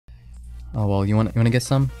Oh well, you wanna get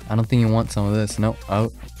some? I don't think you want some of this. Nope.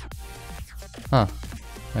 Oh. Huh.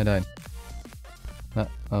 I died. That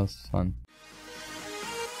was fun.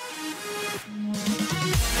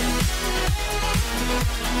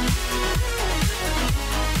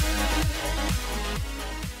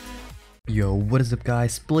 Yo, what is up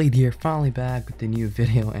guys? xSplayd here, finally back with the new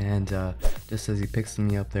video, and just as he picks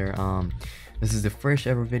me up there, this is the first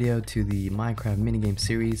ever video to the Minecraft minigame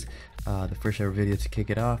series, the first ever video to kick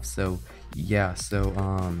it off. So yeah,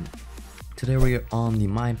 today we are on the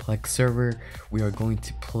Mineplex server. We are going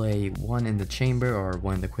to play one in the chamber, or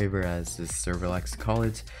one in the quiver as this server likes to call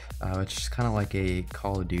it, which is kind of like a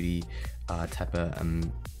Call of Duty type of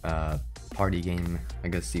party game, I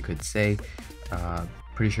guess you could say.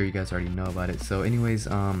 Pretty sure you guys already know about it. So anyways,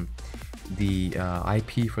 the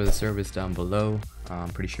IP for the server is down below. I'm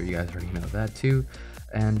pretty sure you guys already know that too.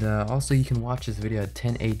 And also you can watch this video at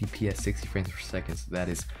 1080p at 60 frames per second, so that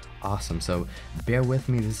is awesome. So bear with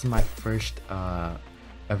me, this is my first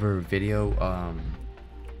ever video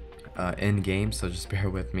in game, so just bear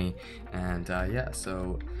with me. And yeah,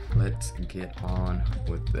 so let's get on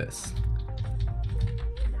with this.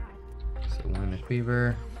 So one in the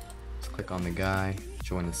quiver, let's click on the guy,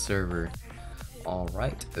 join the server.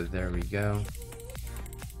 Alright, there we go.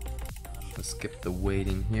 Let's skip the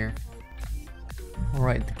waiting here.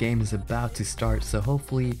 Alright, the game is about to start, so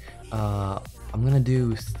hopefully I'm gonna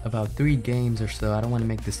do about 3 games or so. I don't want to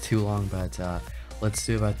make this too long, but let's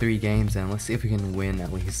do about 3 games and let's see if we can win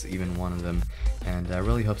at least even one of them, and I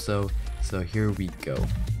really hope so. So here we go.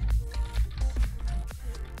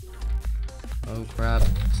 Oh crap,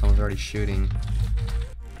 someone's already shooting.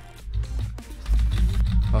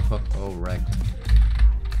 Oh, wrecked.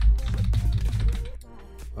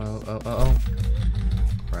 Oh.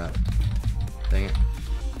 Crap. Dang it.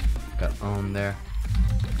 Got owned there.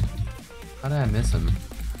 How did I miss him?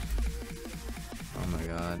 Oh my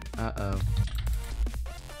god. Uh-oh.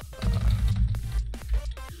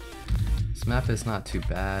 This map is not too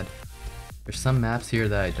bad. There's some maps here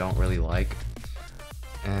that I don't really like.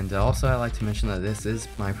 And also I like to mention that this is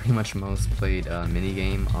my pretty much most played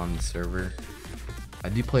minigame on the server. I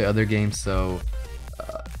do play other games, so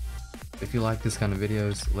if you like this kind of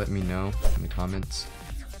videos, let me know in the comments.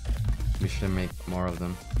 Be sure to make more of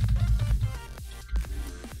them.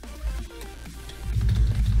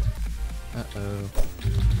 Uh-oh.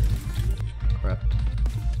 Crap.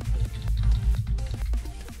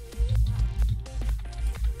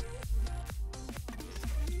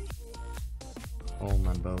 Hold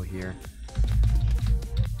my bow here.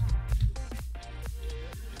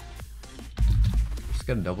 Just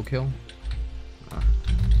got a double kill?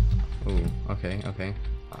 Oh, okay. Ah,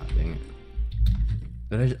 dang it.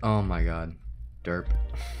 Did I oh my god. Derp.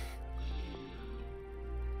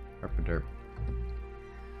 Derp.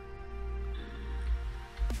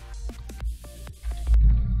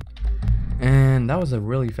 And that was a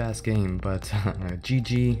really fast game, but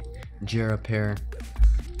GG, Jera pair.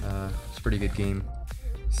 It's a pretty good game.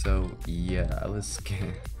 So yeah, let's get,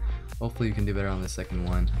 hopefully you can do better on the second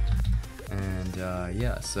one. And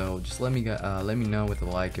yeah, so just let me know with a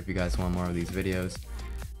like if you guys want more of these videos,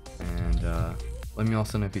 and let me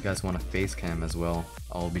also know if you guys want a face cam as well.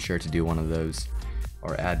 I'll be sure to do one of those,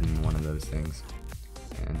 or add in one of those things.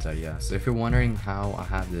 And yeah, so if you're wondering how I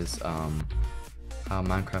have this, how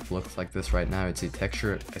Minecraft looks like this right now, it's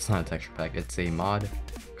not a texture pack, it's a mod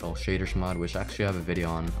called Shaders Mod, which I actually have a video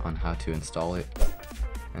on how to install it.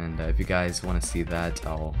 And if you guys want to see that,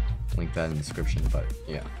 I'll link that in the description. But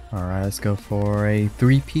yeah. Alright, let's go for a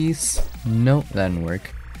 3-piece. Nope, that didn't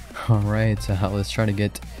work. Alright, so let's try to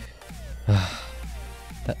get a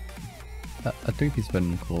 3-piece would have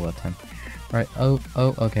been cool that time. Alright, oh,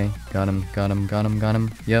 okay. Got him.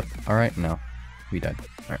 Yep, alright, no. We died.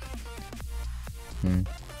 Alright.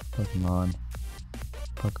 Pokemon.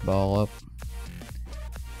 Pokeball up.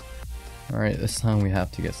 Alright, this time we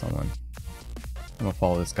have to get someone. I'm gonna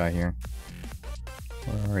follow this guy here.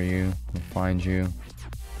 Where are you? I'm gonna find you.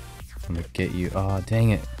 I'm gonna get you. Oh,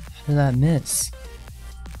 dang it. How did that miss?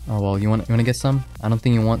 Oh, well, you wanna get some? I don't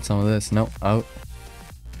think you want some of this. Nope. Oh.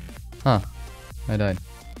 Huh. I died.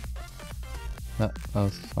 That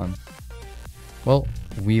was fun. Well,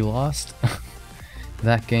 we lost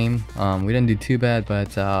that game. We didn't do too bad,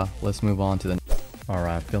 but let's move on to the...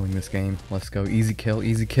 Alright, filling this game. Let's go. Easy kill.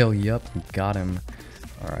 Yup, we got him.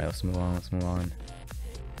 Alright, let's move on.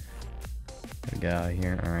 Gotta get out of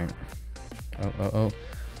here. Alright. Oh.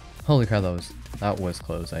 Holy crap, that was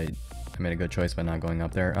close. I made a good choice by not going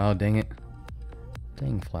up there. Oh, dang it.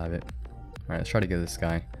 Dang Flabbit. Alright, let's try to get this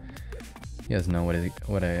guy. He has no idea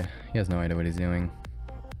what he's doing.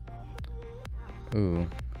 Ooh,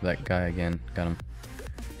 that guy again. Got him.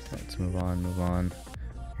 Let's move on, move on.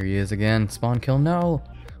 Here he is again. Spawn kill. No!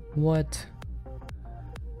 What?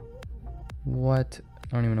 What?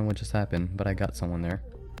 I don't even know what just happened, but I got someone there.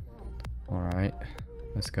 Alright.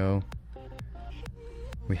 Let's go.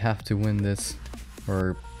 We have to win this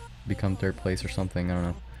or become third place or something. I don't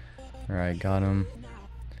know. Alright, got him.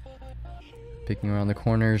 Picking around the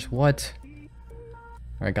corners. What?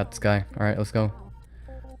 Alright, got this guy. Alright, let's go.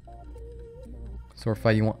 Sword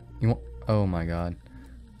fight, you want? Oh my god.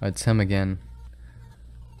 It's him again.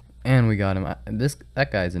 And we got him.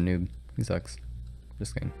 That guy's a noob. He sucks.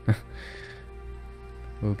 Just kidding.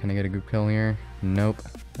 Ooh, can I get a group kill here? Nope.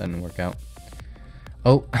 That didn't work out.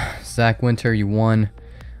 Oh, Zach Winter, you won.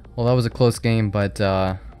 Well, that was a close game, but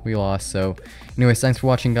we lost. So, anyways, thanks for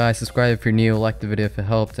watching, guys. Subscribe if you're new. Like the video if it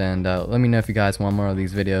helped. And let me know if you guys want more of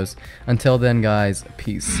these videos. Until then, guys,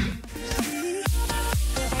 peace.